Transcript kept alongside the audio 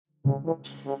Welcome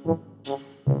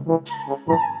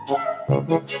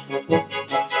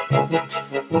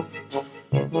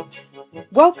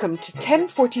to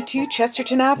 1042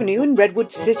 Chesterton Avenue in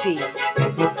Redwood City.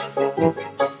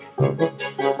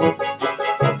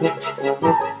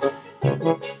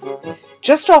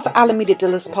 Just off Alameda de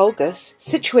las Pulgas,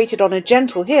 situated on a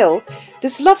gentle hill,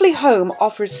 this lovely home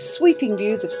offers sweeping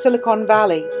views of Silicon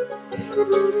Valley.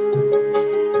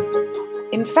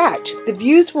 In fact, the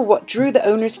views were what drew the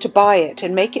owners to buy it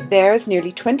and make it theirs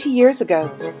nearly 20 years ago.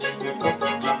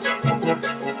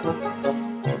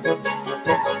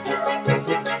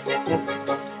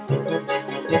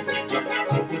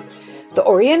 The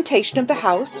orientation of the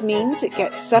house means it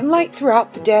gets sunlight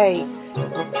throughout the day.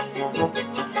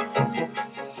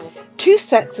 Two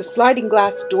sets of sliding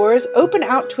glass doors open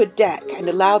out to a deck and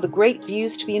allow the great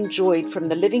views to be enjoyed from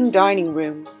the living dining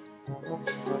room.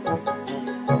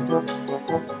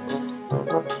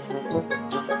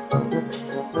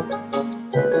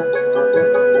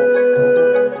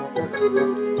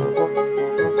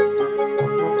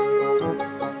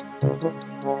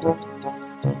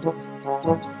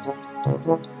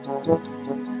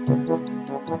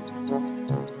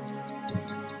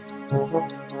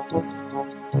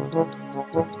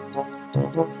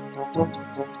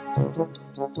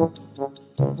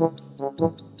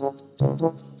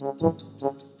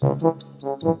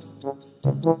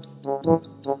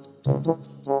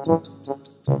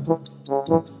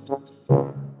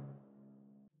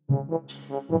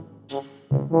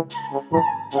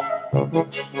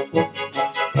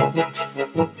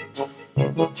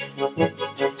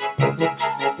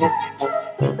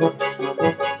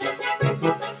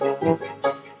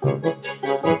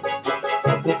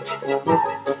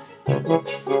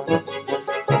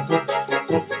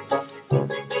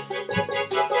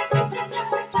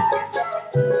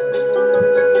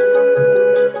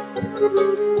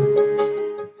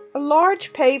 A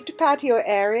large paved patio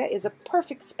area is a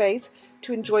perfect space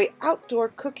to enjoy outdoor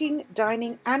cooking,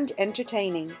 dining, and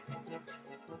entertaining.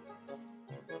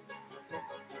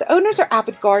 The owners are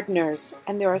avid gardeners,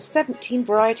 and there are 17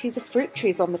 varieties of fruit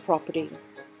trees on the property,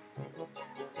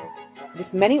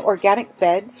 with many organic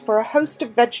beds for a host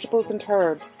of vegetables and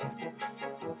herbs.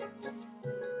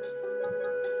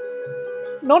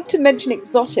 Not to mention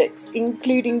exotics,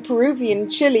 including Peruvian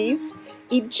chilies,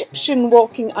 Egyptian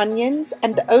walking onions,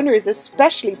 and the owner is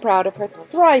especially proud of her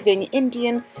thriving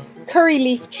Indian curry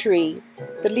leaf tree.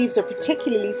 The leaves are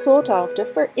particularly sought after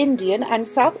for Indian and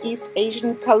Southeast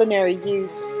Asian culinary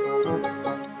use.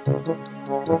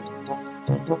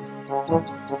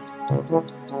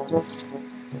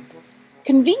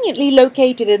 Conveniently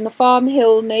located in the Farm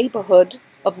Hill neighborhood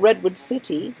of Redwood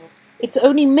City, it's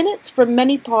only minutes from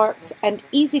many parks and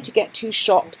easy to get to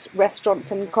shops,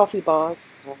 restaurants, and coffee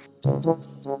bars.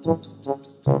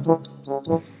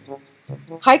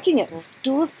 Hiking at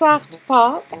Stoelsaft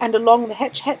Park and along the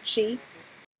Hetch Hetchy,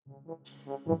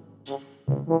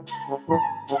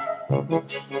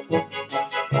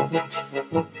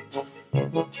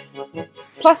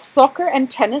 plus soccer and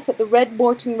tennis at the Red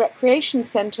Morton Recreation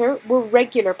Center were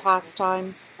regular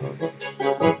pastimes.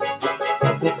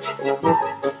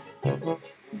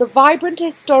 The vibrant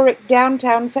historic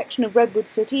downtown section of Redwood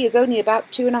City is only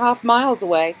about 2.5 miles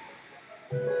away.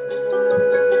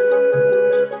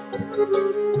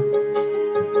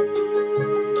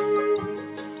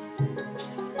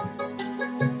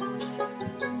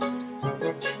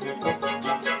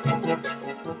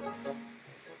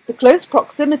 The close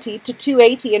proximity to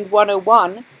 280 and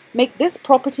 101 make this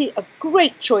property a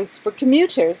great choice for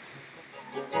commuters.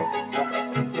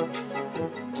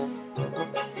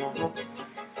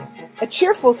 A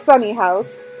cheerful, sunny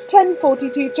house,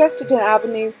 1042 Chesterton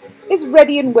Avenue, is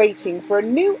ready and waiting for a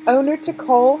new owner to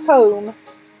call home.